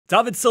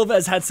David Silva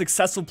has had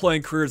successful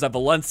playing careers at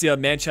Valencia,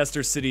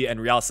 Manchester City,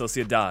 and Real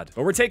Sociedad.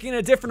 But we're taking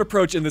a different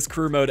approach in this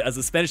career mode as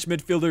the Spanish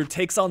midfielder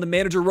takes on the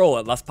manager role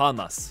at Las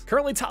Palmas.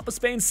 Currently top of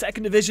Spain's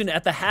second division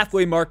at the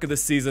halfway mark of the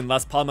season,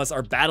 Las Palmas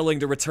are battling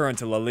to return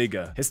to La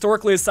Liga.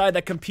 Historically a side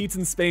that competes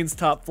in Spain's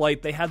top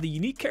flight, they have the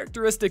unique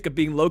characteristic of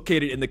being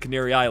located in the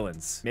Canary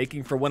Islands,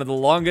 making for one of the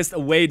longest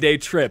away day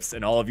trips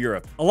in all of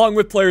Europe. Along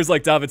with players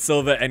like David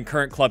Silva and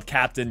current club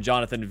captain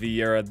Jonathan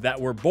Vieira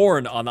that were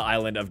born on the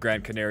island of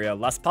Gran Canaria,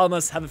 Las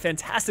Palmas have a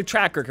fantastic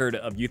track record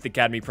of youth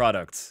academy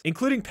products,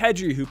 including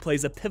Pedri, who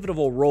plays a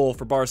pivotal role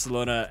for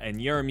Barcelona, and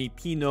Jeremy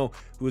Pino,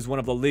 who is one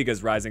of La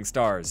Liga's rising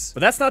stars.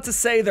 But that's not to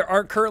say there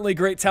aren't currently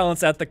great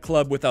talents at the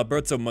club, with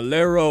Alberto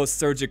Molero,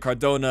 Sergio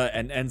Cardona,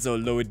 and Enzo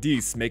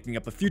Loidis making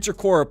up a future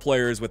core of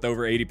players with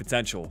over 80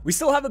 potential. We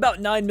still have about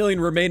 9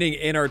 million remaining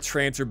in our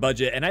transfer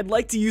budget, and I'd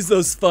like to use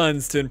those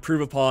funds to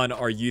improve upon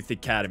our youth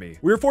academy.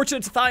 We were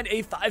fortunate to find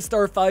a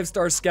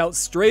 5-star scout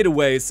straight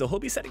away, so he'll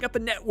be setting up a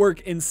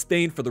network in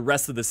Spain for the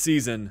rest of the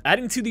season.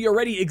 Adding to the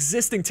already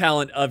existing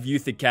talent of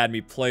youth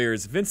academy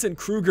players, Vincent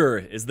Kruger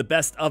is the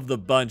best of the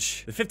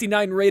bunch. The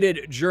 59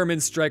 rated German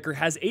striker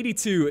has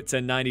 82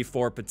 to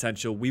 94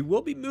 potential. We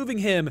will be moving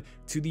him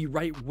to the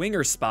right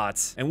winger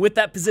spot, and with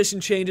that position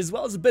change as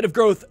well as a bit of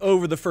growth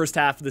over the first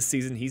half of the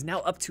season, he's now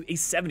up to a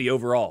 70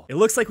 overall. It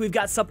looks like we've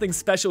got something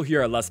special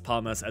here at Las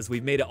Palmas, as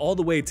we've made it all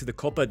the way to the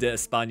Copa de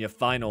España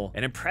final,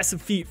 an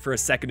impressive feat for a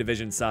second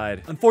division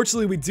side.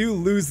 Unfortunately, we do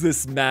lose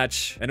this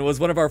match, and it was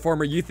one of our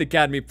former youth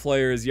academy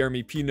players,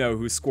 Jeremy Pino,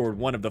 who scored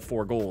one of the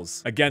 4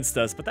 goals against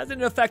us, but that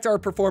didn't affect our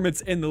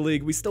performance in the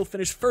league. We still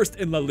finished first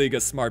in La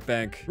Liga Smart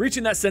Bank,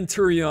 reaching that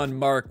Centurion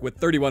mark with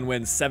 31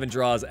 wins, 7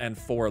 draws, and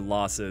 4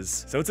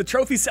 losses. So it's a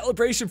trophy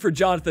celebration for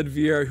Jonathan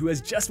Vieira, who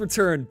has just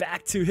returned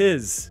back to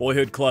his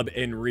boyhood club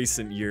in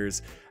recent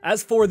years.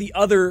 As for the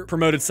other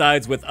promoted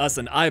sides with us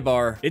and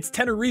Ibar, it's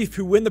Tenerife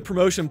who win the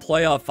promotion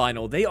playoff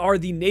final. They are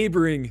the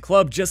neighboring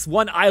club just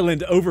one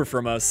island over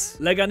from us.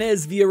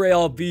 Leganés,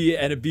 Villarreal B,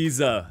 and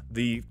Ibiza,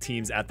 the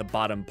teams at the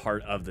bottom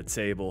part of the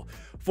table.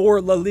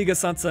 For La Liga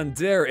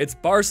Santander, it's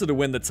Barca to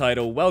win the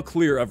title, well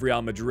clear of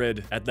Real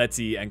Madrid,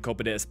 Atleti, and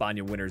Copa de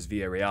España winners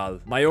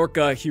Villarreal.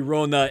 Mallorca,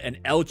 Girona, and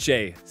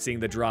Elche seeing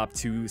the drop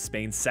to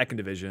Spain's second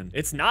division.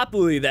 It's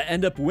Napoli that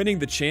end up winning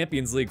the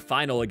Champions League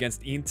final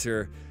against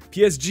Inter.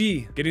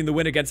 PSG getting the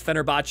win against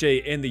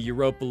Fenerbahce in the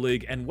Europa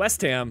League, and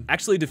West Ham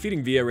actually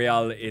defeating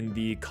Villarreal in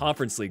the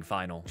Conference League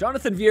final.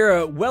 Jonathan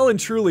Vieira well and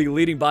truly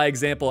leading by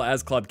example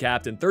as club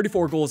captain.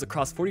 34 goals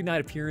across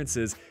 49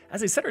 appearances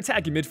as a center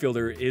attacking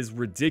midfielder is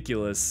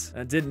ridiculous,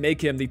 and did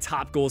make him the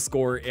top goal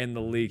scorer in the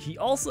league. He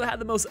also had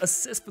the most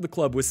assists for the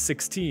club with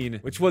 16,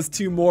 which was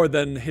 2 more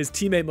than his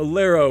teammate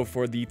Molero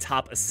for the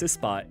top assist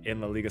spot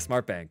in La Liga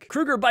Smart Bank.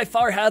 Kruger by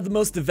far had the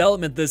most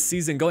development this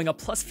season, going up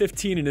plus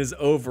 15 in his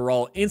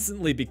overall,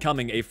 instantly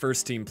becoming a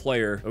first-team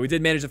player. But we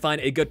did manage to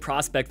find a good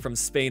prospect from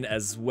Spain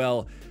as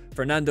well.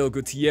 Fernando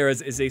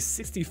Gutierrez is a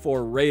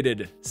 64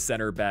 rated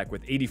center back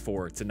with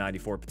 84 to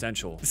 94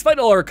 potential. Despite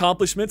all our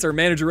accomplishments, our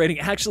manager rating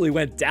actually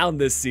went down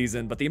this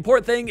season, but the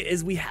important thing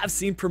is we have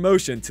seen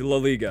promotion to La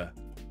Liga.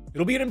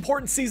 It'll be an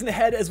important season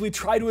ahead as we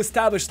try to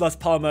establish Las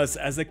Palmas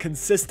as a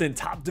consistent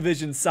top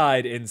division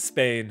side in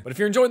Spain. But if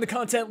you're enjoying the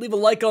content, leave a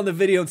like on the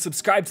video and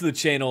subscribe to the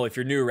channel if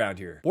you're new around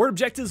here. Board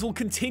objectives will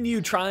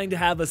continue trying to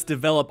have us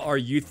develop our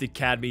youth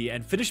academy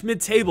and finish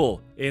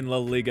mid-table in La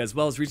Liga, as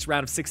well as reach the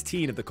round of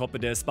 16 of the Copa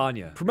de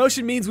España.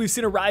 Promotion means we've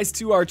seen a rise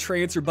to our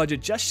transfer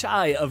budget just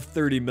shy of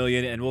 30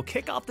 million, and we'll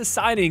kick off the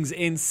signings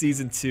in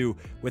Season 2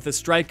 with a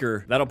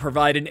striker that'll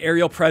provide an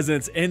aerial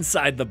presence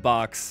inside the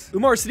box.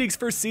 Umar Sadiq's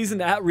first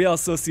season at Real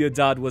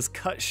Sociedad was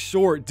cut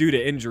short due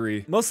to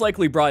injury, most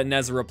likely brought in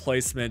as a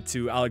replacement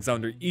to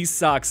Alexander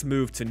Isak's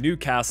move to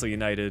Newcastle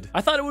United.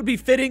 I thought it would be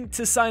fitting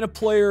to sign a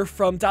player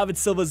from David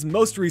Silva's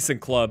most recent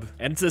club,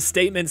 and it's a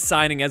statement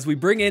signing as we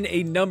bring in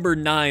a number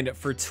 9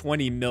 for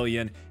 20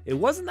 million. It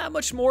wasn't that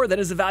much more than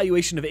his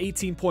evaluation of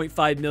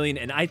 18.5 million,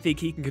 and I think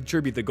he can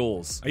contribute the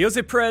goals.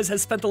 Jose Perez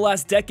has spent the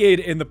last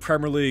decade in the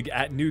Premier League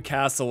at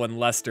Newcastle and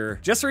Leicester.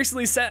 Just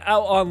recently sent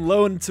out on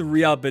loan to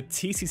Real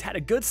Betis, he's had a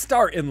good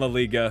start in La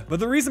Liga, but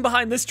the reason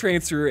behind this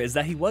transfer is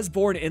that he was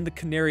born in the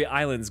Canary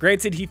Islands.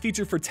 Granted, he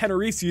featured for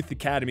Tenerife's Youth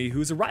Academy,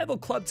 who's a rival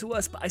club to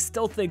us, but I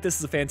still think this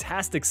is a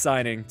fantastic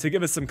signing to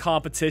give us some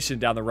competition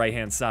down the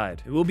right-hand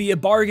side. It will be a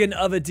bargain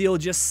of a deal,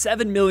 just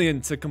 7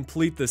 million to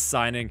complete this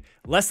signing,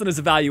 less than his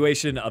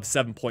evaluation of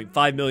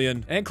 7.5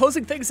 million. And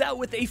closing things out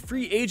with a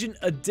free agent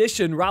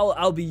addition, Raul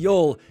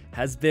Albiol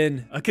has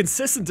been a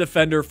consistent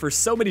defender for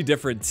so many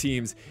different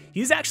teams.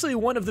 He's actually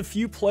one of the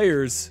few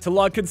players to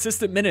log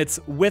consistent minutes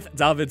with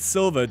David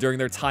Silva during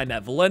their time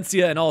at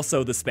Valencia and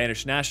also the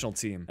Spanish national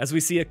team. As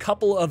we see a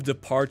couple of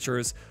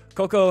departures,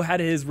 Coco had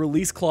his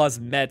release clause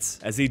met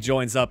as he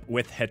joins up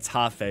with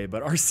Getafe,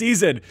 but our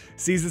season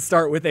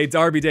start with a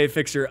Derby Day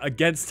fixture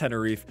against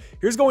Tenerife.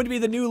 Here's going to be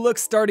the new look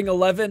starting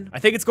 11. I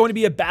think it's going to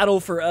be a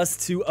battle for us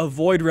to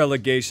avoid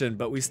relegation,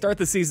 but we start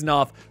the season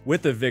off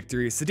with a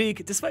victory.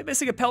 Sadiq, despite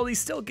missing a penalty,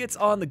 still gets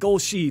on the goal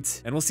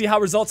sheet, and we'll see how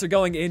results are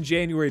going in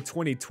January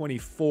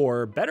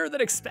 2024. Better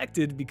than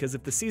expected, because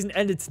if the season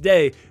ended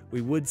today,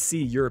 we would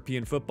see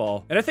European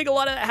football. And I think a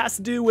lot of that has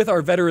to do with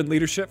our veteran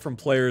leadership from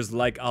players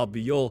like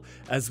Albiol,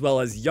 as well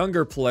as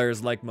younger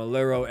players like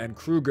Molero and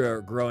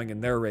Kruger growing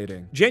in their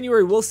rating.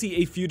 January will see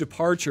a few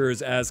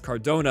departures as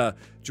Cardona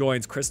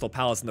joins Crystal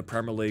Palace in the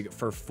Premier League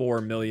for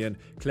 4 million.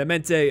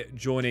 Clemente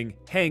joining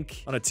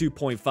Henk on a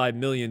 2.5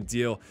 million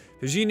deal.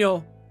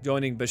 Virginio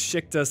joining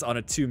Besiktas on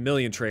a 2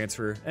 million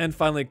transfer. And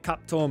finally,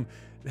 Kaptom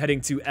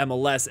heading to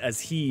MLS as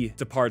he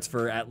departs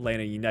for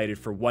Atlanta United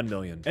for 1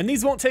 million. And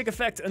these won't take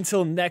effect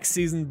until next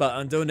season, but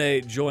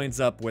Andone joins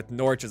up with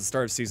Norwich at the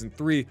start of season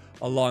 3,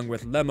 along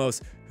with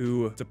Lemos,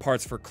 who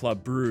departs for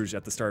Club Bruges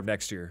at the start of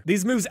next year.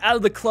 These moves out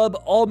of the club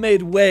all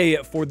made way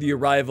for the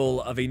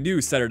arrival of a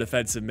new center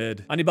defensive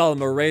mid, Anibal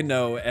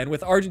Moreno, and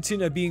with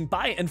Argentina being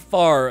by and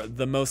far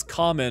the most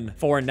common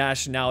foreign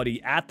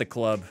nationality at the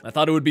club, I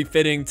thought it would be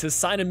fitting to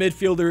sign a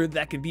midfielder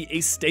that can be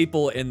a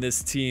staple in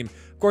this team.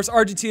 Of course,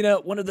 Argentina,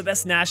 one of the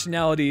best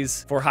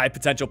nationalities for high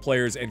potential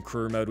players in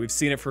career mode. We've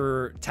seen it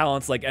for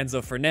talents like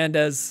Enzo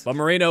Fernandez, but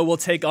Moreno will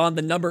take on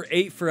the number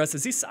 8 for us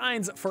as he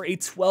signs for a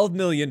 12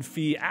 million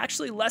fee,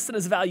 actually less than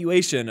his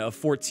valuation of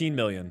 14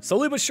 million.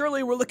 Slowly but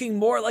surely, we're looking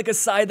more like a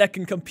side that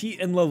can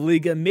compete in La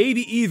Liga,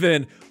 maybe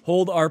even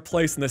hold our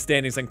place in the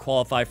standings and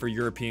qualify for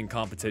European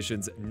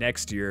competitions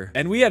next year.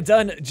 And we have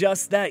done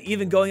just that,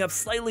 even going up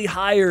slightly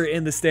higher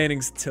in the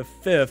standings to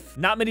 5th.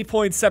 Not many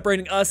points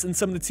separating us and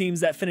some of the teams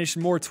that finished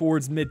more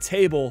towards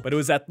mid-table, but it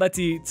was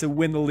Atleti to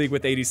win the league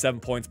with 87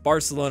 points.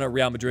 Barcelona,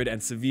 Real Madrid,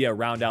 and Sevilla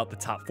round out the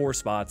top 4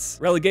 spots.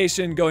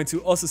 Relegation going to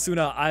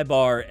Osasuna,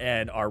 Eibar,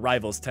 and our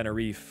rivals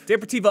Tenerife.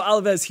 Deportivo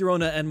Alaves,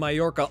 Girona, and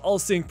Mallorca all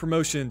seeing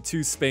promotion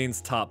to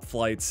Spain's top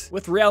flight,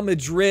 with Real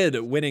Madrid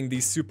winning the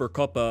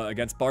Supercopa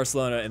against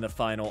Barcelona in the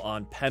final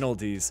on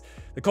penalties.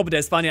 The Copa de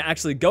España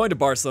actually going to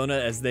Barcelona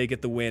as they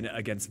get the win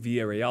against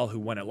Villarreal, who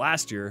won it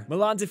last year.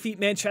 Milan defeat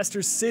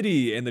Manchester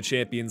City in the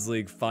Champions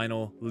League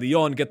final.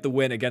 Lyon get the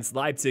win against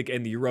Leipzig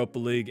in the Europa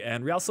League,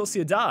 and Real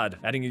Sociedad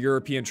adding a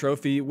European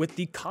trophy with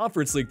the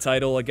Conference League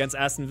title against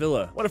Aston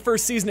Villa. What a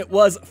first season it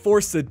was for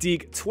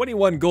Sadiq,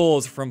 21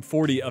 goals from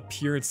 40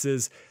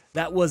 appearances.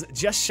 That was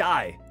just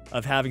shy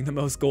of having the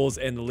most goals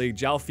in the league.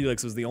 João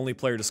Felix was the only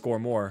player to score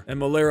more.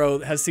 And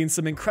Molero has seen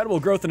some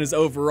incredible growth in his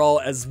overall,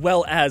 as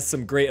well as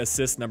some great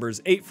assist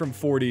numbers, 8 from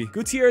 40.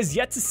 Gutierrez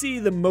yet to see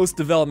the most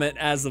development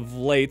as of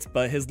late,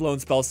 but his loan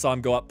spell saw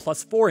him go up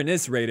 +4 in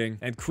his rating.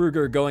 And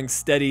Kruger going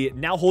steady,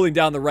 now holding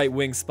down the right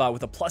wing spot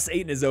with a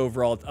 +8 in his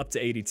overall, up to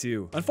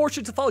 82.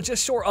 Unfortunate to fall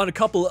just short on a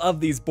couple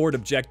of these board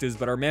objectives,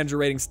 but our manager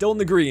rating still in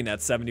the green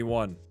at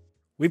 71.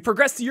 We've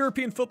progressed to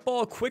European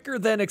football quicker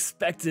than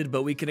expected,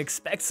 but we can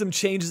expect some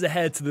changes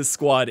ahead to the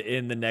squad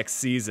in the next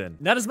season.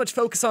 Not as much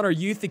focus on our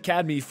youth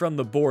academy from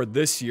the board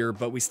this year,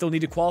 but we still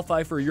need to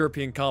qualify for a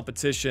European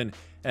competition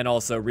and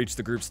also reach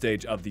the group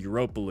stage of the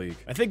Europa League.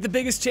 I think the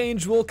biggest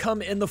change will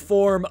come in the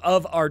form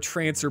of our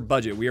transfer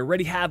budget. We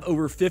already have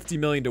over 50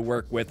 million to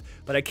work with,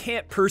 but I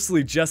can't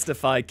personally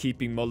justify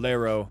keeping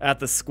Molero at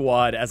the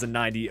squad as a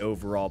 90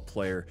 overall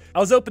player. I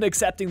was open to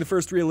accepting the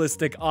first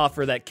realistic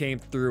offer that came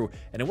through,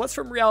 and it was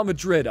from Real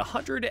Madrid,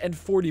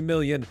 140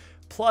 million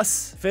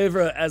plus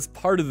Favre as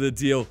part of the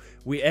deal.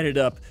 We ended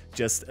up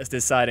just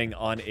deciding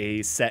on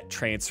a set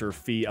transfer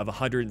fee of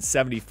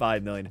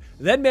 175 million.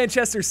 Then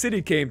Manchester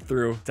City came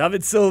through.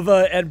 David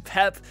Silva and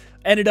Pep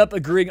ended up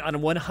agreeing on a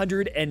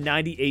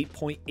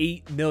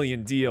 198.8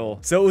 million deal.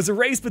 So it was a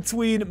race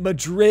between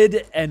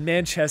Madrid and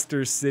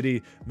Manchester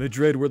City.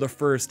 Madrid were the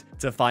first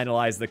to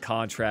finalize the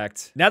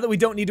contract. Now that we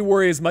don't need to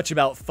worry as much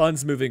about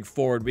funds moving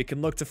forward, we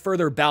can look to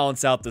further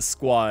balance out the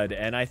squad,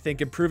 and I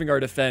think improving our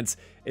defense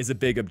is a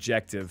big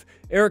objective.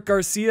 Eric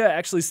Garcia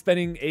actually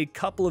spending a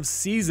couple of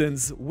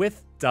seasons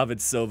with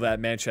David Silva at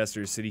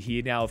Manchester City.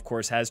 He now, of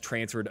course, has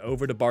transferred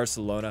over to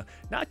Barcelona,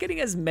 not getting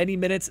as many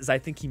minutes as I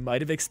think he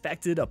might have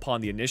expected upon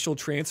the initial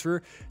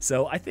transfer.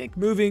 So I think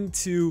moving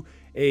to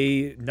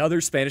another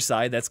Spanish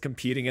side that's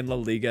competing in La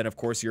Liga and of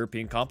course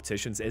European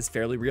competitions is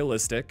fairly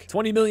realistic.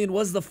 20 million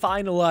was the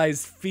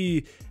finalized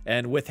fee,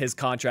 and with his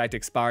contract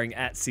expiring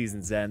at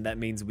season's end, that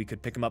means we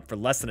could pick him up for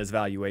less than his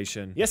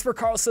valuation. Jesper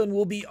Karlsson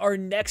will be our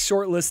next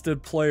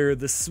shortlisted player.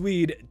 The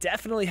Swede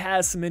definitely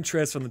has some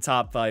interest from the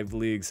top 5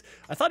 leagues.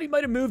 I thought he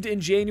might have moved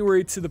in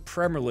January to the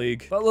Premier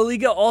League, but La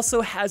Liga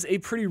also has a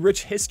pretty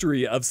rich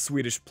history of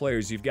Swedish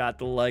players. You've got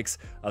the likes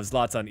of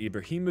Zlatan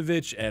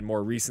Ibrahimovic and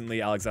more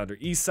recently Alexander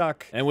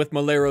Isak, and with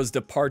Molero's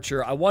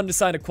departure, I wanted to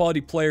sign a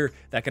quality player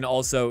that can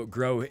also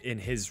grow in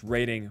his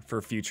rating for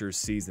future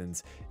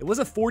seasons. It was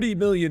a 40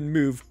 million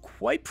move,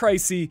 quite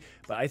pricey,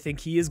 but I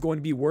think he is going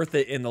to be worth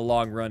it in the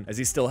long run as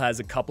he still has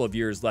a couple of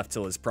years left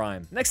till his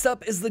prime. Next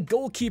up is the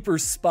goalkeeper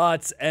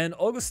spot, and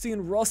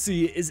Agustin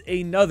Rossi is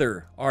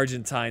another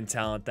Argentine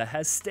talent that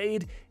has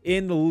stayed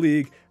in the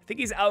league. I think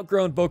he's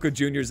outgrown Boca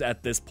Juniors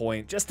at this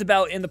point. Just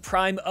about in the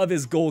prime of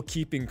his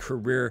goalkeeping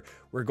career,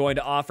 we're going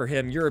to offer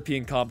him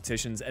European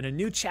competitions and a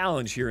new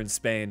challenge here in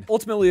Spain,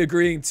 ultimately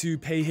agreeing to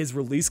pay his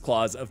release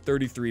clause of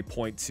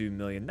 33.2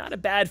 million. Not a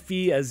bad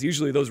fee, as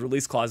usually those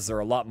release clauses are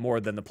a lot more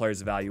than the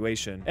player's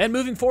evaluation. And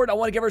moving forward, I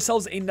want to give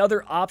ourselves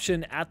another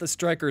option at the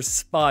striker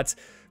spot.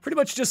 Pretty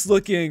much just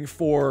looking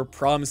for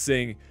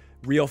promising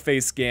real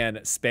face scan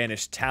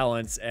Spanish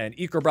talents, and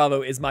Iker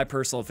Bravo is my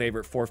personal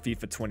favorite for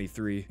FIFA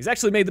 23. He's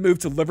actually made the move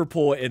to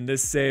Liverpool in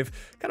this save,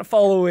 kind of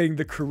following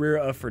the career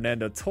of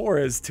Fernando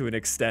Torres to an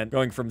extent,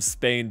 going from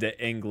Spain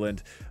to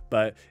England.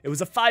 But it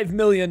was a 5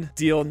 million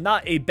deal,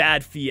 not a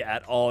bad fee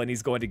at all, and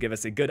he's going to give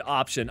us a good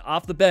option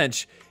off the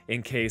bench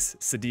in case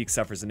Sadiq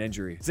suffers an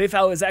injury.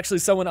 Zefao is actually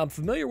someone I'm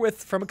familiar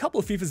with from a couple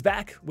of FIFAs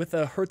back with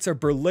a Hertha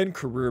Berlin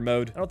career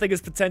mode. I don't think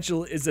his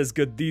potential is as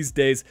good these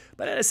days,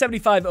 but at a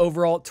 75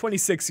 overall,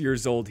 26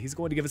 years old, he's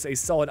going to give us a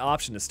solid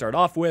option to start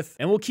off with.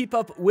 And we'll keep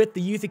up with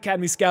the Youth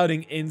Academy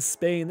scouting in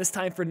Spain, this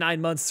time for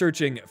 9 months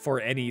searching for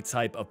any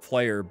type of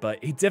player. But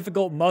a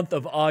difficult month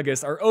of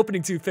August, our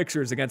opening 2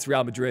 fixtures against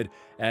Real Madrid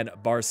and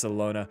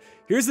Barcelona.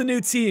 Here's the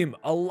new team,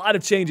 a lot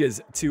of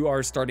changes to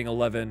our starting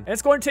 11. And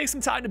it's going to take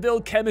some time to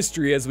build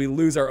chemistry as we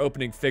lose our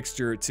opening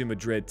fixture to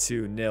Madrid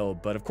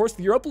 2-0. But of course,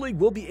 the Europa League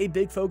will be a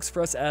big focus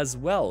for us as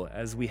well,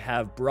 as we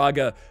have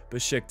Braga,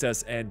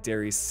 Besiktas, and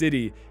Derry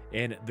City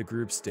in the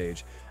group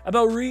stage.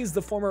 Abel Ruiz,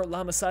 the former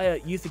La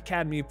Masia Youth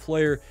Academy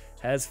player,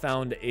 has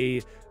found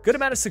a good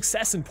amount of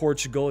success in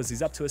Portugal as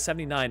he's up to a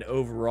 79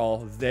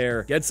 overall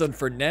there. Gedson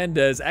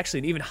Fernandez, actually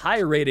an even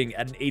higher rating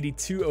at an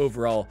 82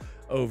 overall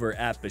over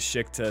at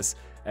Besiktas.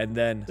 And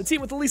then the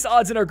team with the least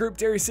odds in our group,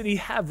 Derry City,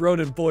 have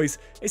Ronan Boyce,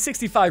 a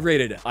 65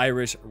 rated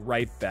Irish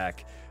right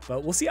back.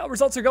 But we'll see how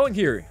results are going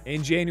here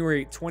in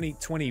January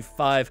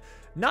 2025.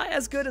 Not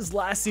as good as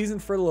last season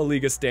for La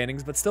Liga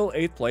standings, but still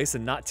 8th place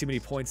and not too many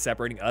points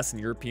separating us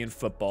and European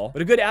football.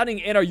 But a good outing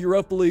in our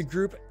Europa League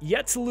group,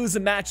 yet to lose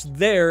a match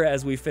there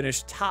as we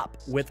finish top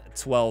with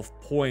 12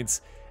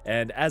 points.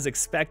 And as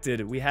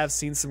expected, we have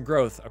seen some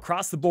growth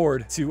across the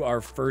board to our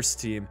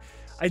first team.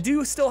 I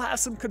do still have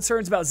some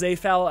concerns about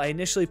Zefao. I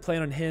initially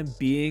planned on him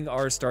being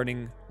our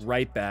starting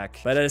right back,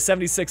 but at a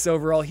 76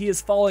 overall, he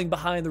is falling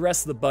behind the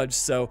rest of the bunch.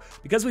 So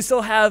because we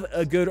still have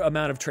a good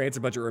amount of transfer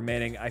budget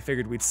remaining, I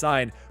figured we'd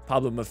sign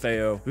Pablo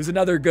Maffeo, who's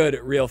another good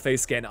real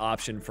face scan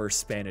option for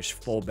Spanish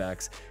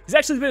fullbacks. He's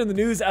actually been in the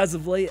news as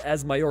of late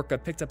as Mallorca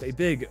picked up a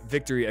big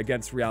victory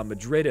against Real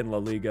Madrid in La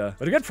Liga,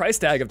 but a good price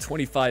tag of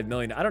 25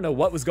 million. I don't know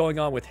what was going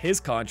on with his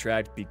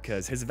contract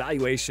because his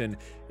evaluation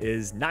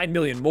is 9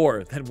 million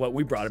more than what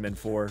we brought him in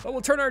for. But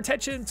we'll turn our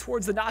attention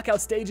towards the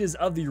knockout stages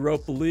of the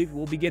Europa League.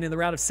 We'll begin in the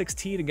round of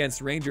 16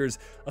 against Rangers.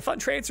 A fun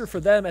transfer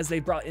for them as they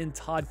brought in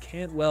Todd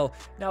Cantwell,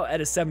 now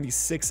at a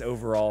 76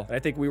 overall. And I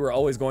think we were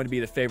always going to be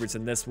the favorites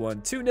in this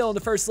one. 2-0 in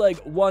the first leg,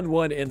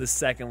 1-1 in the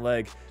second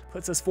leg.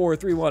 Puts us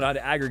 4-3-1 on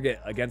aggregate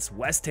against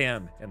West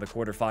Ham in the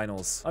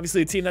quarterfinals.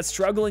 Obviously a team that's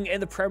struggling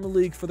in the Premier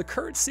League for the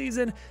current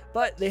season,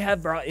 but they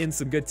have brought in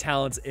some good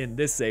talents in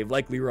this save,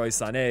 like Leroy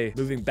Sané,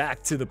 moving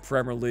back to the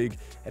Premier League.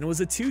 And it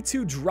was a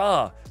 2-2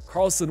 draw.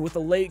 Carlson with a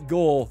late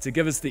goal to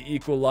give us the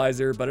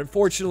equalizer, but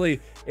unfortunately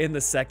in the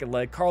second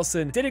leg,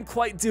 Carlson didn't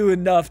quite do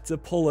enough to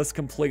pull us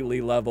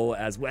completely level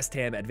as West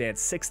Ham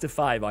advanced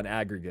 6-5 on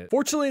aggregate.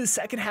 Fortunately, the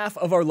second half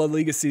of our La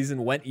Liga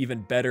season went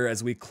even better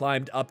as we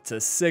climbed up to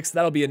 6th.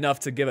 That'll be enough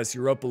to give us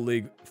Europa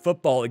League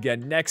football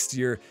again next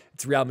year.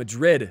 It's Real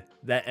Madrid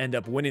that end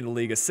up winning the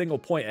league, a single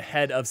point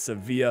ahead of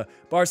Sevilla.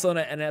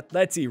 Barcelona and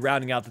Atleti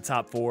rounding out the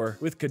top 4,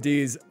 with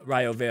Cadiz,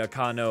 Rayo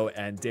Vallecano,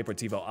 and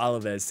Deportivo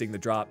Alaves seeing the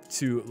drop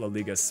to La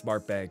Liga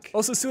Smart Bank.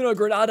 Osasuna,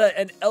 Granada,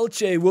 and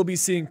Elche will be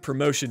seeing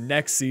promotion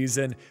next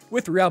season,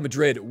 with Real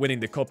Madrid winning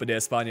the Copa de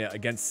España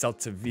against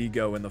Celta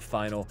Vigo in the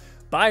final.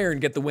 Bayern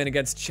get the win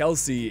against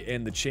Chelsea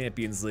in the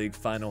Champions League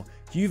final.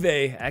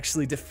 Juve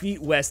actually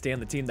defeat West Ham,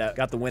 the team that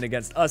got the win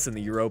against us in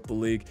the Europa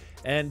League.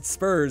 And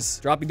Spurs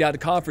dropping down to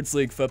Conference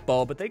League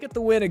football, but they get the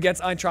win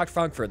against Eintracht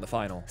Frankfurt in the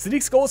final.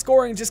 Sadiq's goal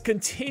scoring just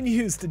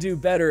continues to do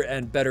better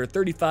and better.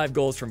 35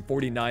 goals from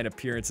 49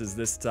 appearances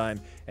this time,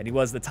 and he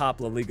was the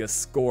top La Liga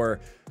scorer,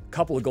 a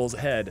couple of goals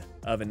ahead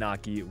of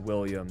Inaki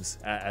Williams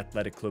at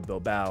Athletic Club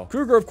Bilbao.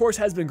 Kruger, of course,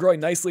 has been growing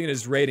nicely in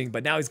his rating,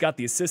 but now he's got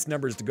the assist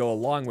numbers to go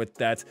along with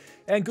that.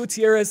 And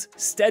Gutierrez,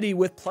 steady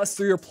with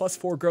 +3 or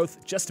 +4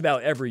 growth just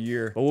about every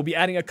year. But we'll be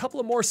adding a couple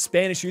of more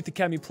Spanish Youth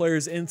Academy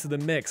players into the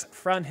mix.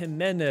 Fran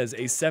Jimenez,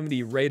 a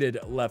 70 rated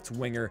left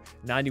winger,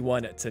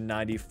 91 to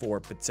 94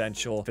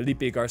 potential.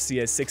 Felipe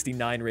Garcia,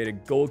 69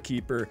 rated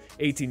goalkeeper,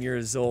 18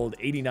 years old,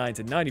 89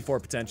 to 94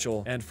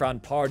 potential. And Fran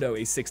Pardo,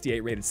 a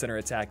 68 rated center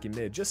attacking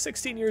mid, just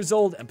 16 years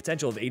old and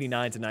potential of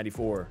 89 to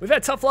 94. We've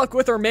had tough luck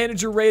with our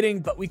manager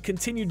rating, but we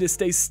continue to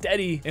stay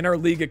steady in our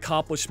league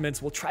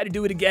accomplishments. We'll try to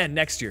do it again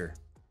next year.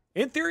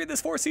 In theory,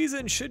 this 4th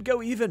season should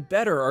go even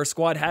better. Our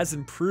squad has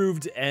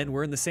improved and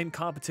we're in the same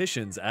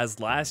competitions as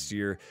last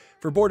year.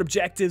 For board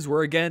objectives,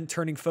 we're again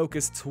turning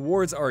focus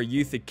towards our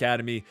youth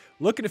academy,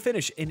 looking to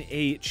finish in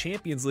a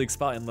Champions League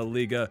spot in La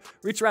Liga,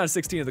 reach round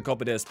 16 of the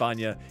Copa de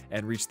España,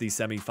 and reach the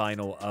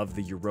semi-final of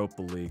the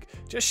Europa League.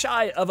 Just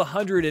shy of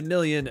 100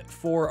 million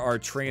for our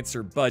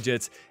transfer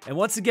budget. And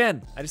once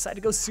again, I decided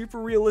to go super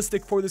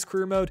realistic for this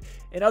career mode.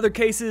 In other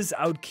cases,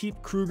 I would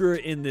keep Kruger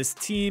in this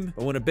team,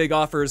 but when a big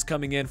offer is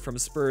coming in from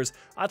Spurs,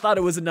 I thought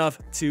it was enough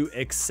to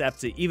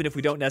accept it, even if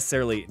we don't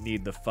necessarily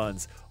need the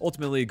funds.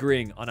 Ultimately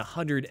agreeing on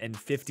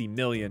 150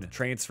 million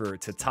transfer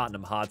to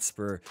Tottenham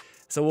Hotspur.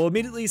 So we'll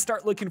immediately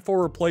start looking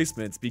for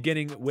replacements,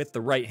 beginning with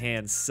the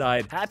right-hand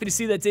side. Happy to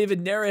see that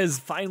David Neres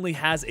finally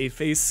has a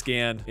face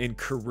scan in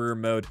career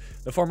mode.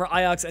 The former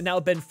Ajax and now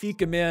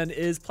Benfica man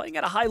is playing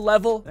at a high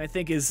level, and I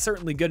think is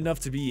certainly good enough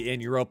to be in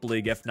Europa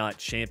League, if not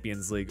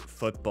Champions League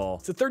football.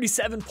 It's a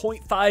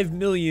 37.5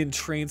 million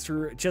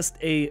transfer, just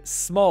a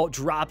small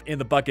drop in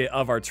the bucket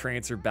of our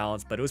transfer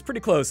balance, but it was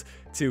pretty close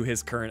to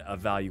his current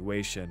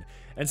evaluation.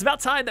 And it's about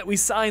time that we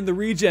sign the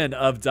regen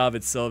of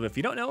David Silva. If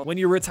you don't know, when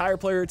you retire a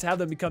player to have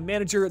them become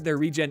manager, their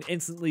regen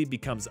instantly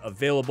becomes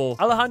available.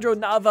 Alejandro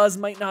Navas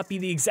might not be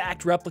the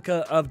exact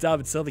replica of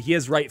David Silva. He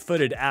is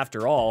right-footed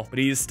after all, but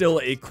he is still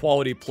a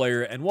quality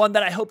player and one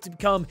that I hope to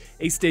become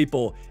a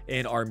staple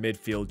in our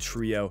midfield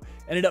trio.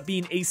 Ended up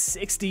being a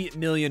 60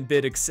 million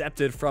bid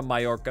accepted from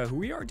Mallorca, who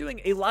we are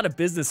doing a lot of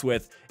business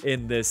with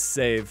in this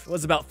save. It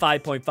was about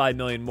 5.5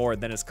 million more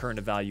than his current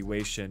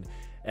evaluation.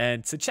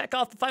 And to check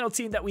off the final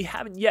team that we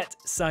haven't yet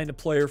signed a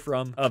player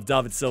from of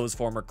David Silva's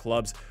former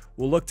clubs,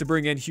 we'll look to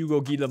bring in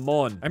Hugo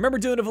Guillamon. I remember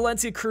doing a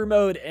Valencia career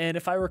mode, and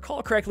if I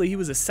recall correctly, he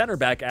was a center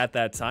back at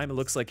that time. It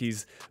looks like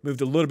he's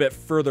moved a little bit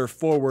further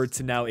forward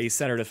to now a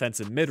center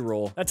defensive mid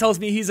role. That tells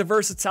me he's a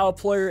versatile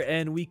player,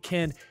 and we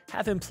can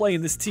have him play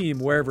in this team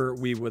wherever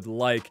we would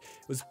like.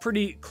 It was a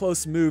pretty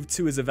close move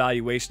to his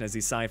evaluation as he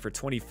signed for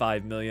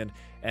 25 million.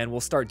 And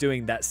we'll start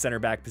doing that center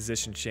back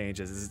position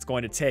change as it's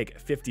going to take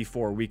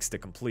 54 weeks to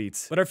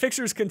complete. But our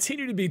fixtures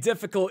continue to be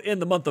difficult in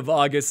the month of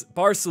August.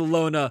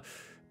 Barcelona,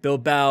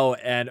 Bilbao,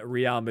 and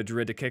Real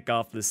Madrid to kick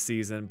off this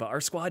season, but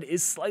our squad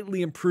is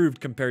slightly improved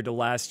compared to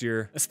last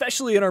year,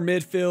 especially in our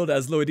midfield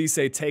as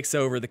Loidice takes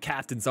over the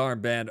captain's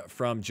armband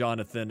from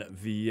Jonathan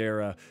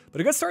Vieira. But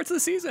a good start to the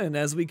season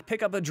as we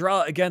pick up a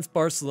draw against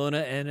Barcelona,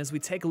 and as we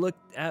take a look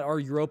at our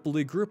Europa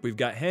League group, we've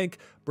got Henk,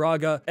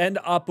 Braga, and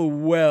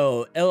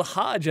Apoel. El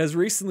Hadj has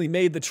recently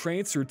made the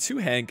transfer to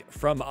Henk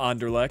from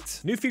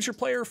Anderlecht. New feature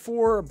player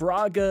for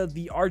Braga,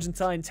 the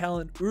Argentine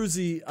talent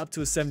Uzi, up to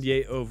a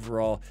 78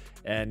 overall.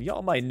 And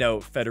y'all might know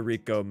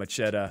Federico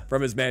Macheda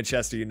from his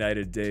Manchester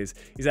United days.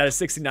 He's at a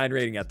 69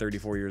 rating at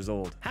 34 years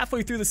old.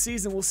 Halfway through the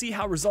season, we'll see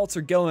how results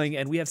are going,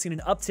 and we have seen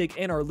an uptick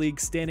in our league,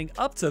 standing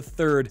up to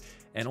third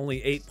and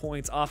only 8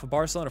 points off of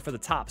Barcelona for the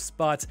top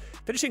spot,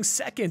 finishing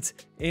second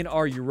in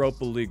our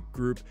Europa League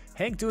group.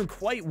 Henk doing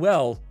quite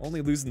well,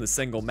 only losing the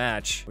single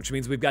match, which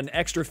means we've got an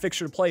extra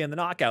fixture to play in the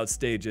knockout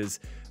stages.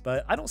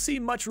 But I don't see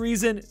much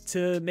reason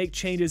to make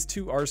changes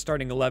to our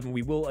starting 11.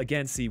 We will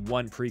again see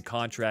one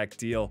pre-contract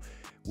deal,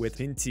 with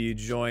Pinti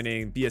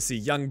joining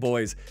BSC Young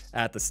Boys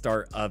at the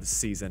start of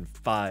Season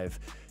 5.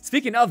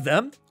 Speaking of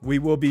them, we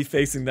will be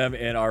facing them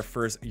in our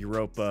first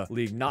Europa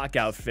League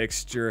knockout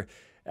fixture.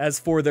 As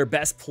for their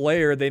best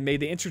player, they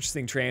made the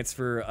interesting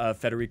transfer of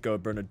Federico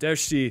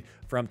Bernardeschi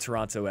from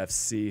Toronto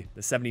FC,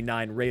 the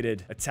 79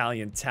 rated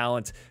Italian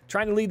talent,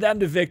 trying to lead them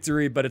to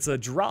victory, but it's a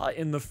draw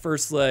in the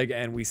first leg,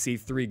 and we see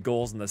 3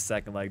 goals in the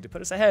second leg to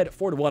put us ahead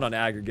 4-1 on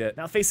aggregate.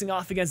 Now facing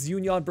off against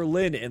Union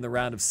Berlin in the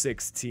round of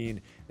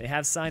 16. They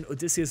have signed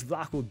Odysseus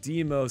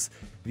Vlachodimos,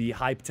 the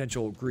high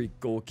potential Greek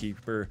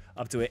goalkeeper,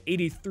 up to an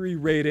 83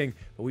 rating,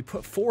 but we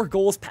put 4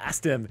 goals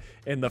past him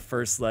in the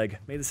first leg.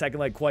 Made the second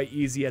leg quite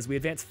easy as we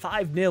advanced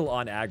 5-0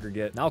 on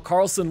aggregate. Now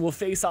Carlson will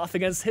face off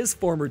against his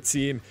former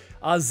team,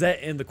 AZ,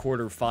 in the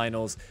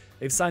quarterfinals.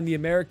 They've signed the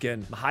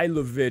American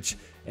Mihailovic,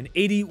 an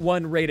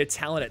 81 rated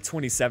talent at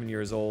 27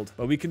 years old,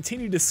 but we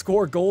continue to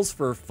score goals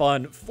for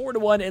fun,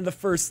 4-1 in the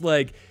first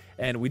leg.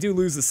 And we do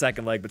lose the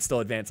second leg, but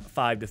still advance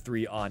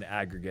 5-3 on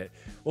aggregate.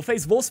 We'll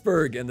face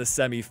Wolfsburg in the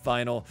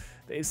semi-final.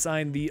 They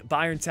signed the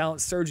Bayern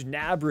talent Serge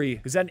Gnabry,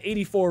 who's at an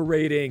 84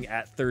 rating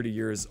at 30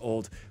 years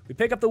old. We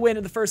pick up the win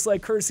in the first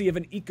leg courtesy of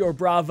an Ico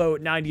Bravo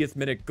 90th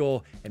minute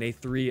goal and a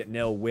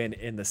 3-0 win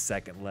in the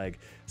second leg.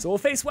 So we'll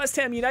face West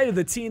Ham United,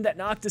 the team that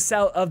knocked us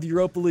out of the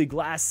Europa League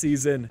last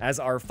season, as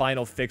our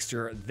final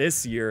fixture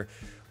this year.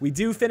 We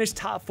do finish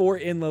top 4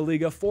 in La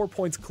Liga, 4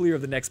 points clear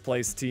of the next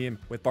place team,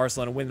 with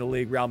Barcelona winning the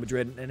league, Real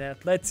Madrid and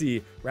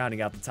Atleti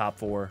rounding out the top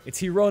 4.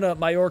 It's Girona,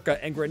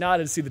 Mallorca, and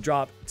Granada to see the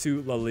drop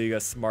to La Liga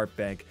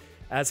Smartbank.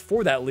 As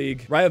for that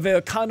league, Rayo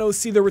Vallecano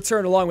see the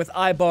return along with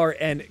Eibar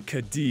and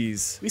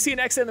Cadiz. We see an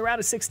exit in the round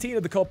of 16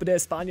 of the Copa de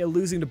España,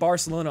 losing to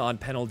Barcelona on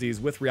penalties,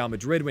 with Real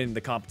Madrid winning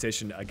the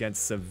competition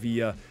against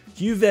Sevilla.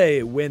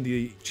 Juve win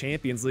the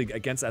Champions League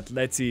against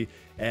Atleti,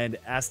 and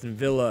Aston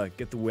Villa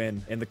get the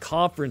win in the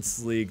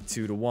Conference League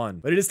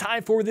 2-1. But it is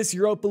time for this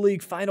Europa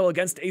League final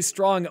against a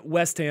strong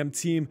West Ham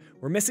team.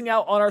 We're missing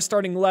out on our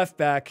starting left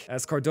back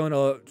as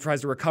Cardona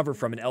tries to recover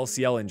from an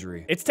LCL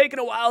injury. It's taken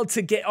a while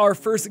to get our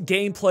first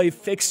gameplay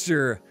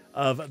fixture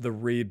of the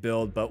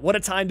rebuild, but what a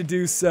time to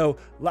do so.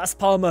 Las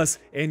Palmas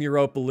in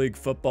Europa League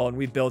football, and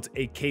we built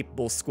a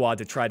capable squad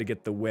to try to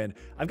get the win.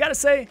 I've got to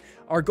say,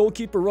 our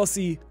goalkeeper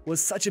Rossi was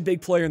such a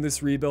big player in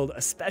this rebuild,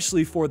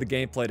 especially for the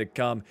gameplay to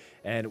come,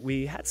 and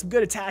we had some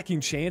good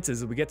attacking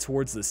chances as we get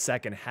towards the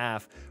second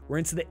half. We're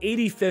into the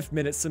 85th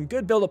minute, some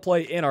good build-up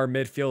play in our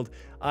midfield.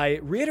 I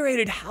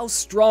reiterated how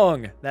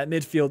strong that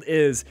midfield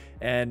is,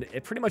 and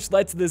it pretty much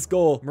led to this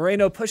goal.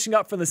 Moreno pushing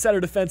up from the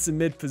center defense in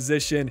mid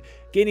position,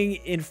 getting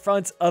in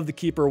front of the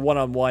keeper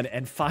one-on-one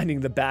and finding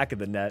the back of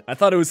the net. I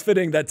thought it was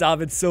fitting that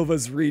David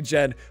Silva's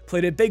regen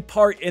played a big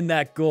part in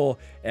that goal,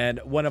 and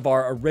one of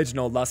our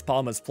original Las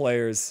Palmas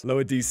players,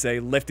 Loadice,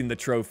 lifting the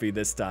trophy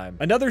this time.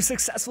 Another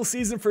successful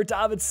season for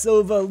David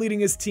Silva, leading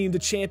his team to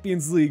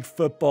Champions League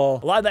football.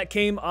 A lot of that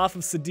came off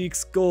of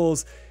Sadiq's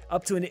goals,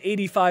 up to an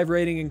 85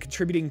 rating and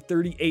contributing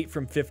 38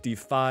 from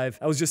 55.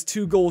 That was just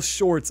 2 goals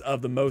short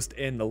of the most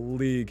in the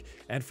league.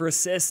 And for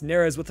assists,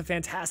 Neres with a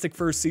fantastic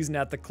first season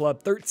at the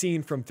club,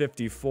 13 from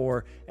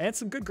 54, and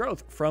some good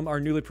growth from our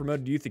newly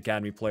promoted Youth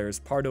Academy players.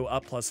 Pardo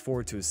up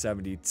 +4 to a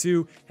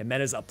 72,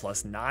 Jimenez up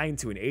 +9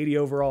 to an 80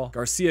 overall,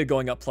 Garcia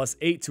going up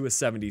 +8 to a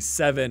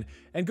 77,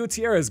 and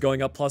Gutierrez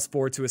going up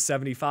 +4 to a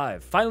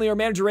 75. Finally, our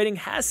manager rating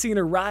has seen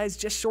a rise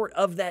just short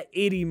of that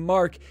 80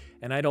 mark,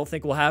 and I don't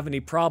think we'll have any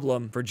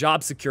problem for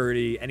job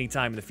security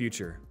anytime in the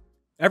future.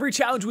 Every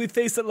challenge we've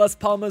faced at Las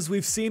Palmas,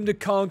 we've seemed to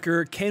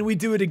conquer. Can we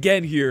do it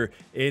again here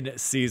in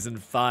Season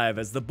 5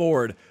 as the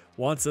board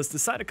wants us to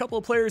sign a couple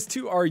of players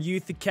to our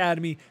Youth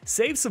Academy,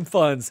 save some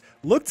funds,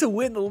 look to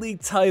win the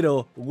league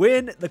title,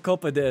 win the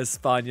Copa de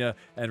España,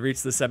 and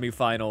reach the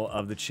semifinal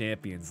of the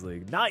Champions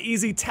League. Not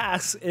easy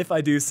tasks, if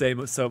I do say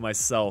so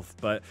myself,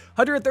 but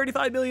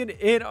 135 million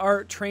in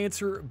our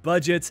transfer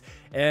budget,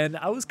 and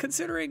I was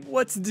considering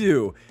what to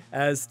do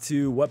as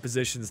to what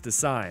positions to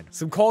sign.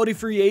 Some quality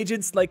free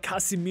agents like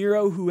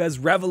Casemiro, who has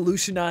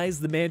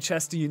revolutionized the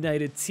Manchester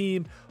United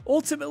team.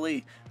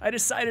 Ultimately, I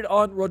decided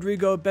on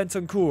Rodrigo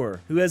Bentancur,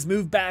 who has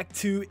moved back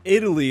to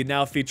Italy,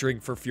 now featuring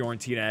for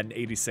Fiorentina at an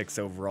 86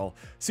 overall.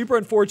 Super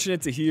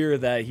unfortunate to hear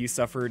that he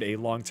suffered a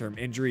long-term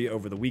injury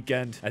over the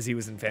weekend, as he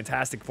was in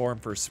fantastic form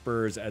for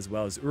Spurs as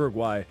well as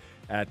Uruguay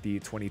at the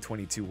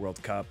 2022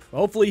 World Cup.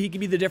 Hopefully he can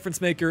be the difference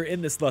maker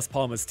in this Las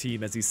Palmas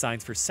team as he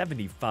signs for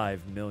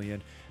 75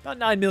 million, about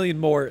 9 million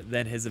more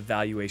than his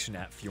evaluation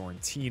at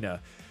Fiorentina.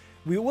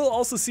 We will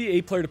also see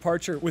a player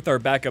departure with our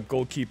backup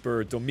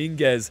goalkeeper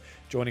Dominguez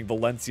joining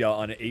Valencia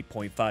on an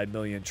 8.5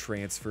 million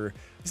transfer.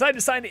 Decided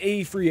to sign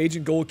a free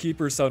agent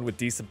goalkeeper, someone with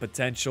decent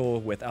potential,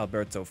 with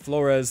Alberto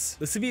Flores.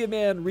 The Sevilla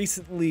man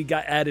recently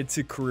got added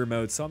to career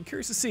mode, so I'm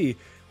curious to see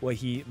what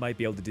he might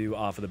be able to do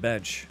off of the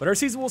bench. But our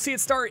season will see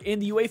it start in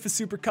the UEFA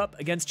Super Cup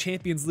against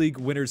Champions League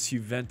winners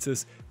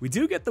Juventus. We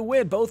do get the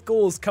win, both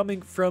goals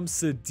coming from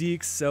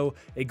Sadiq, so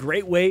a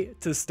great way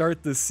to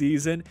start the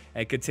season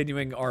and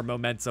continuing our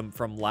momentum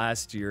from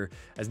last year,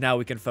 as now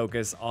we can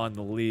focus on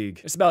the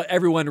league. Just about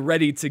everyone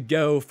ready to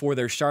go for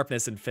their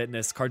sharpness and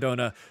fitness.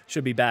 Cardona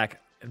should be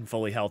back and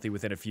fully healthy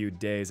within a few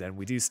days, and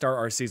we do start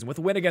our season with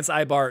a win against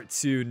Eibar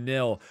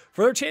 2-0.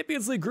 For their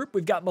Champions League group,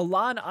 we've got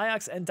Milan,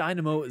 Ajax, and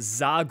Dynamo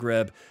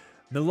Zagreb.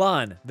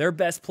 Milan, their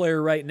best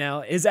player right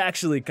now is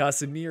actually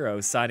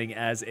Casemiro, signing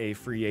as a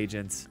free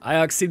agent.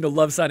 Ajax seem to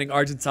love signing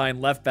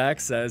Argentine left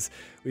backs, as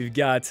we've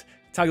got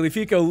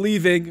Tagliafico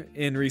leaving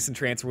in recent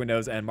transfer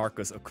windows and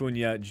Marcos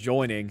Acuna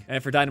joining.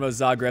 And for Dynamo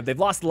Zagreb, they've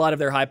lost a lot of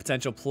their high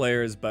potential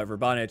players, but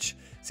Verbanic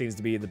seems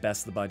to be the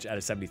best of the bunch at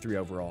a 73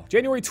 overall.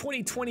 January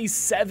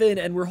 2027,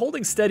 and we're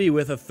holding steady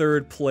with a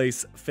 3rd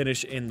place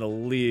finish in the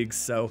league.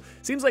 So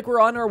seems like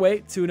we're on our way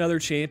to another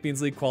Champions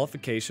League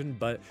qualification,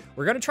 but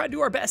we're going to try to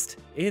do our best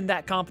in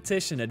that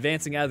competition,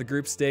 advancing out of the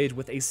group stage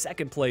with a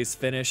 2nd place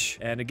finish.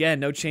 And again,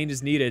 no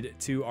changes needed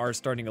to our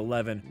starting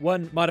 11.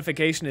 One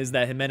modification is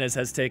that Jimenez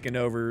has taken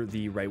over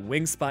the right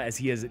wing spot, as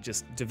he is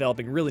just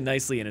developing really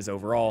nicely in his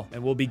overall.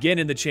 And we'll begin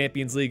in the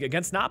Champions League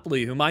against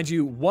Napoli, who, mind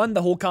you, won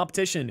the whole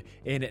competition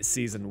in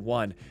Season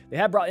 1. They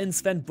have brought in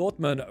Sven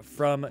Botman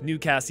from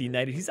Newcastle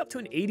United. He's up to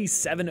an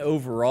 87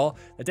 overall.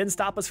 That didn't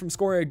stop us from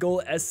scoring a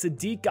goal as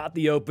Sadiq got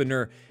the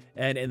opener,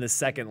 and in the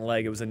second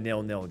leg, it was a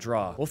 0-0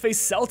 draw. We'll face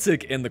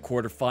Celtic in the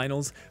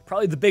quarterfinals,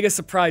 probably the biggest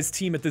surprise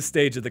team at this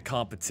stage of the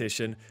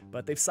competition,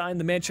 but they've signed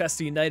the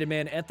Manchester United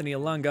man Anthony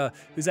Elanga,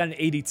 who's at an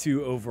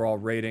 82 overall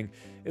rating.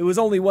 It was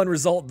only one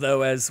result,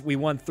 though, as we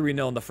won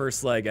 3-0 in the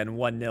first leg and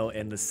 1-0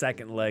 in the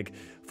second leg.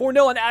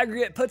 4-0 in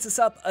aggregate puts us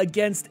up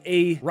against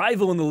a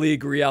rival in the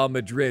league, Real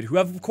Madrid, who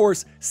have, of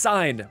course,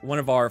 signed one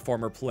of our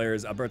former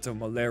players, Alberto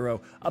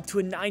Molero, up to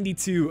a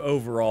 92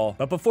 overall.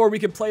 But before we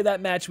can play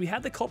that match, we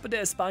have the Copa de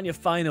España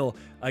final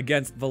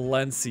against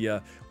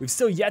Valencia. We've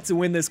still yet to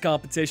win this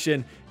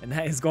competition, and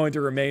that is going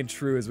to remain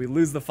true as we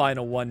lose the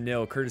final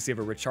 1-0, courtesy of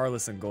a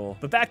Richarlison goal.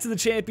 But back to the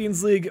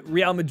Champions League,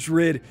 Real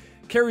Madrid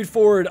carried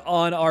forward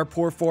on our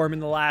poor form in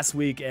the last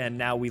week, and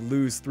now we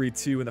lose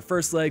 3-2 in the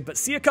first leg, but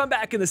see a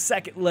comeback in the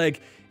second leg.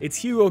 It's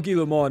Hugo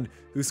Guillemon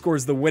who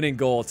scores the winning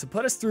goal to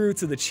put us through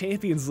to the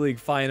Champions League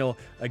final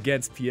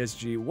against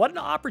PSG. What an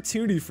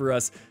opportunity for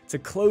us to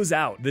close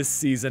out this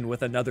season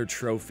with another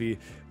trophy.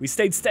 We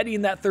stayed steady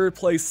in that third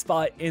place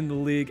spot in the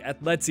league,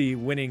 Atleti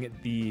winning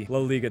the La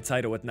Liga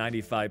title with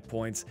 95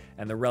 points,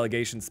 and the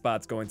relegation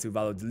spots going to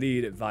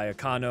Valladolid,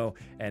 Vallecano,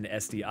 and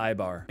SD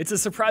Eibar. It's a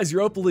surprise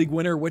Europa League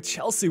winner with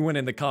Chelsea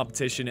winning the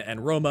competition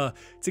and Roma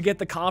to get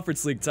the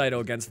Conference League title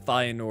against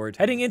Feyenoord.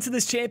 Heading into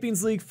this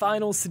Champions League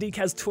final, Sadiq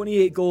has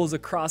 28 goals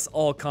across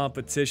all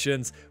competitions,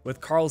 with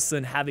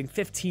Carlson having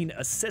 15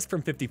 assists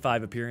from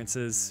 55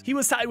 appearances. He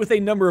was tied with a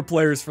number of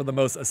players for the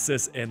most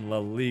assists in La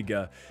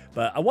Liga.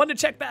 But I wanted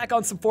to check back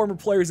on some former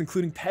players,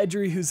 including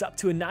Pedri, who's up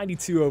to a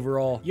 92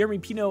 overall,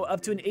 Yermi Pino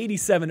up to an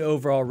 87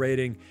 overall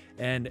rating,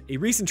 and a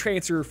recent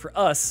transfer for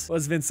us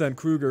was Vincent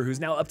Kruger, who's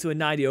now up to a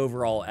 90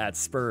 overall at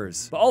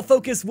Spurs. But all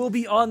focus will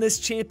be on this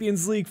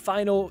Champions League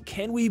final.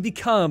 Can we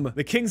become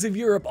the kings of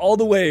Europe all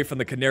the way from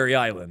the Canary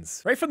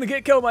Islands? Right from the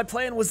get-go, my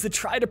plan was to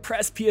try to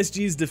press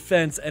PSG's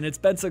defense, and it's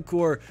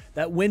Bentancur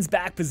that wins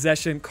back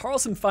possession,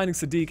 Carlson finding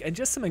Sadiq, and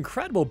just some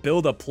incredible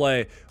build-up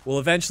play will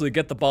eventually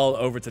get the ball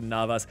over to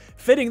Navas.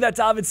 Fitting that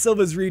David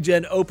Silva's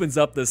regen opens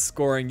up the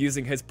scoring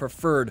using his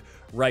preferred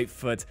right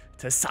foot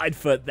to side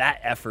foot that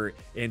effort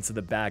into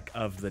the back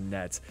of the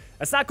net.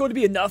 That's not going to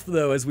be enough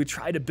though, as we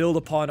try to build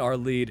upon our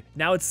lead.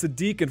 Now it's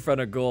Sadiq in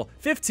front of goal.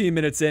 15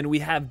 minutes in, we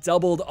have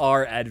doubled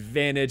our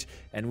advantage,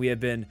 and we have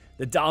been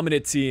the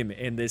dominant team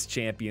in this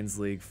Champions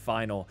League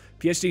final.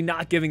 PSG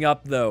not giving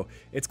up though.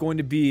 It's going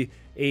to be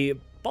a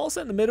ball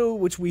set in the middle,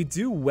 which we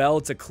do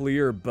well to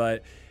clear,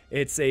 but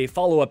it's a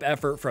follow-up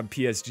effort from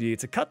PSG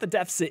to cut the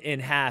deficit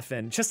in half,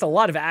 and just a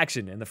lot of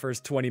action in the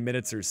first 20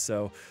 minutes or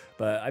so.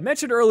 But I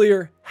mentioned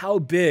earlier how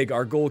big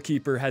our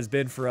goalkeeper has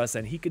been for us,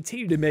 and he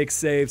continued to make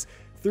saves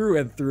through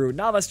and through.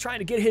 Navas trying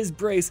to get his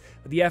brace,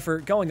 but the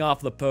effort going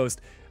off the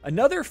post.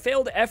 Another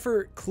failed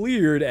effort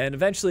cleared, and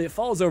eventually it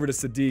falls over to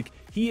Sadiq.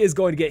 He is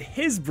going to get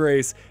his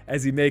brace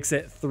as he makes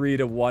it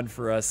 3-1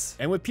 for us.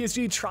 And with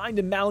PSG trying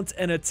to mount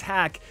an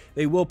attack,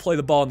 they will play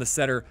the ball in the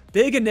center.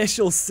 Big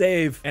initial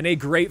save and a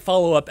great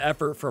follow-up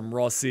effort from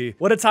Rossi.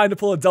 What a time to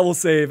pull a double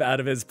save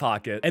out of his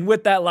pocket. And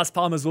with that, Las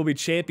Palmas will be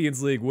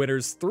Champions League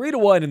winners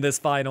 3-1 in this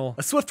final.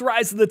 A swift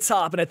rise to the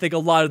top, and I think a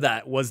lot of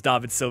that was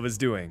David Silva's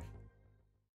doing.